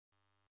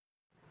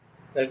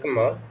Welcome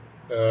all.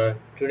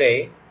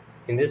 Today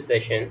in this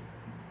session,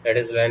 let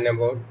us learn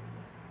about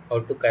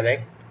how to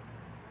connect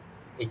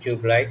a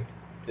tube light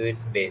to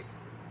its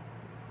base.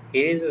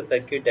 Here is a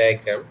circuit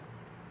diagram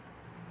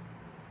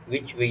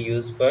which we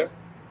use for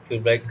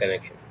tube light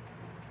connection.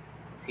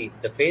 See,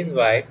 the phase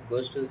wire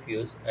goes to the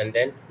fuse and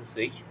then to the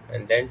switch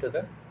and then to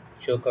the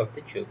choke of the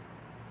tube.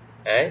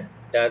 And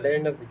the other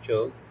end of the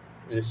choke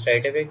will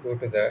straight away go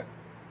to the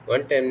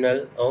one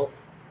terminal of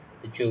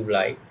the tube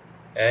light,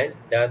 and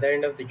the other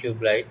end of the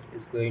tube light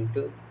is going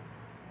to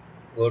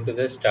go to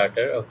the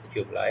starter of the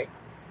tube light,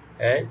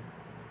 and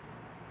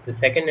the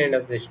second end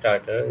of the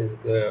starter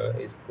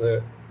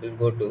will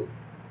go to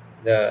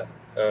the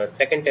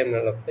second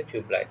terminal of the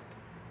tube light.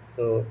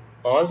 So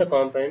all the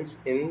components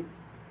in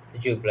the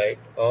tube light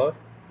are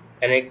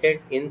connected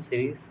in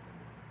series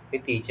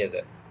with each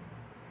other.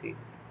 See,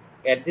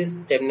 at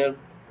this terminal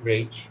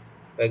bridge,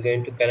 we are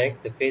going to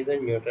connect the phase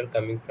and neutral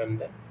coming from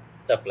the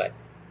supply.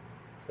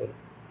 So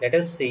let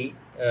us see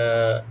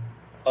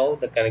how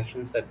the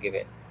connections are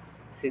given.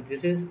 See,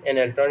 this is an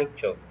electronic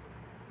choke.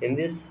 In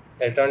this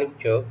electronic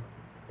choke,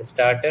 the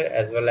starter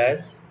as well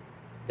as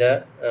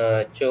the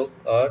choke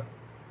are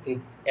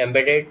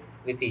embedded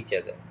with each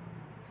other.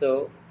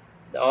 So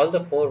all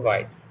the four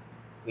wires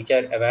which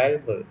are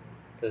available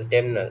to the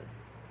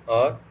terminals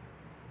are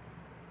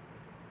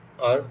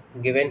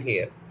given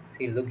here.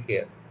 See, look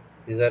here.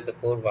 These are the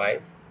four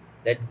wires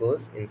that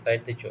goes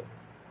inside the choke,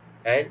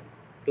 and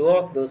two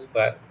of those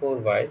four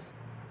wires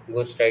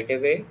go straight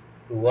away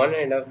to one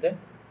end of the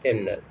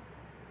terminal.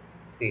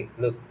 See,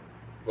 look,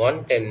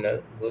 one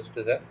terminal goes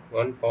to the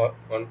one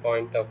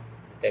point of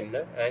the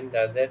terminal, and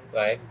the other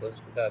wire goes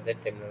to the other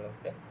terminal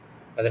of the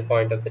other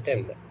point of the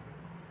terminal.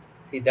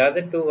 See, the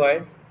other two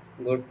wires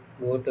go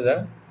to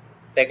the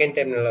second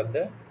terminal of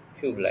the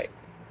tube light.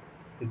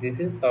 So this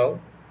is how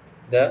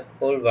the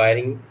whole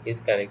wiring is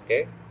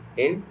connected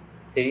in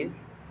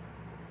series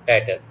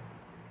pattern.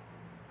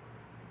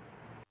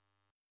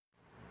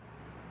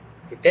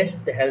 To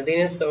test the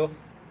healthiness of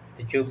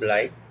the tube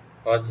light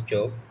or the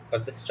choke or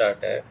the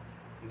starter,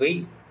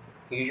 we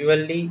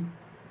usually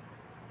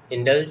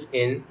indulge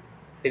in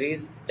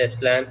series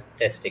test lamp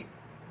testing.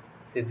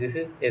 See, this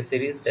is a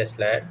series test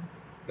lamp.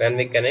 When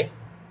we connect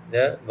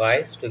the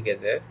wires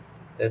together,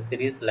 the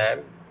series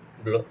lamp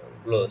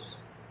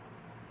glows.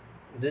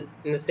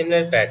 In a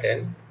similar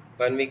pattern,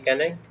 when we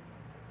connect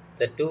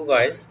the two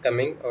wires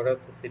coming out of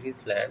the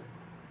series lamp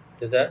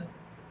to the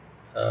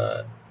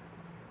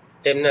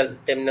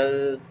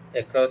terminals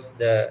across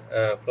the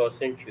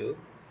fluorescent tube,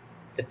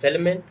 the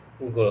filament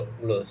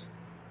glows.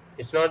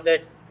 It's not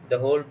that the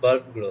whole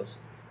bulb glows.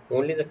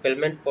 Only the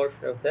filament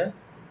portion of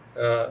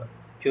the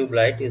tube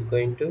light is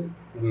going to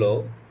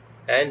glow,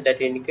 and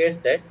that indicates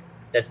that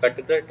that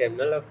particular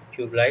terminal of the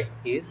tube light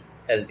is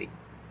healthy.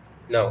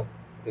 Now,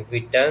 if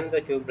we turn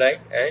the tube light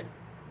and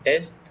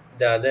test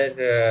the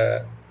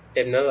other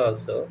terminal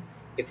also,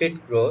 if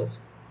it glows,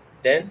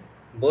 then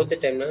both the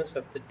terminals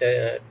of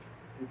the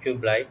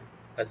tube light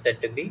are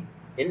said to be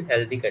in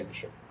healthy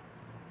condition.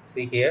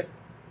 See here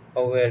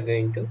how we are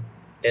going to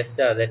test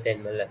the other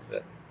terminal as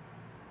well.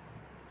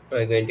 We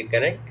are going to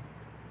connect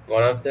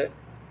one of the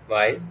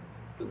wires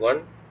to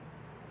one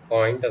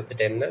point of the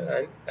terminal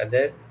and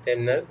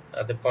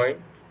other point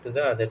to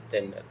the other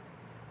terminal.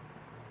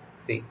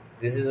 See,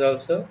 this is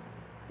also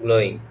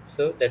glowing,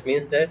 so that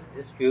means that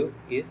this tube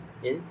is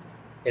in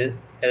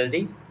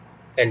healthy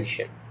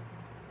condition.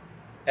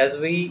 As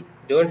we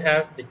don't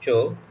have the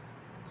choke,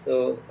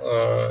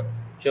 so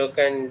choke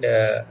and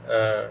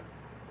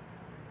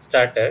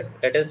starter,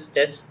 let us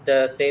test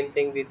the same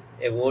thing with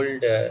a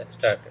old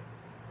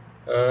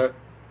starter.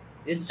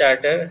 This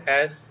starter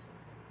has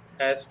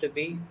to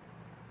be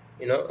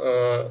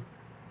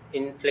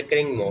in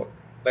flickering mode,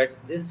 but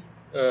this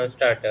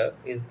starter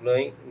is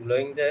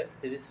glowing the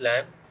series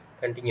lamp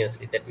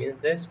continuously. That means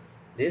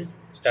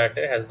this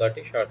starter has got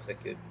a short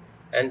circuit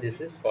and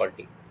this is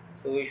faulty,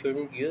 so we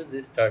shouldn't use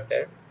this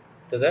starter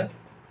to the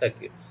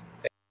circuits.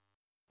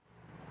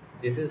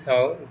 This is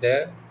how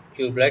the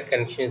tube light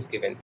connection is given.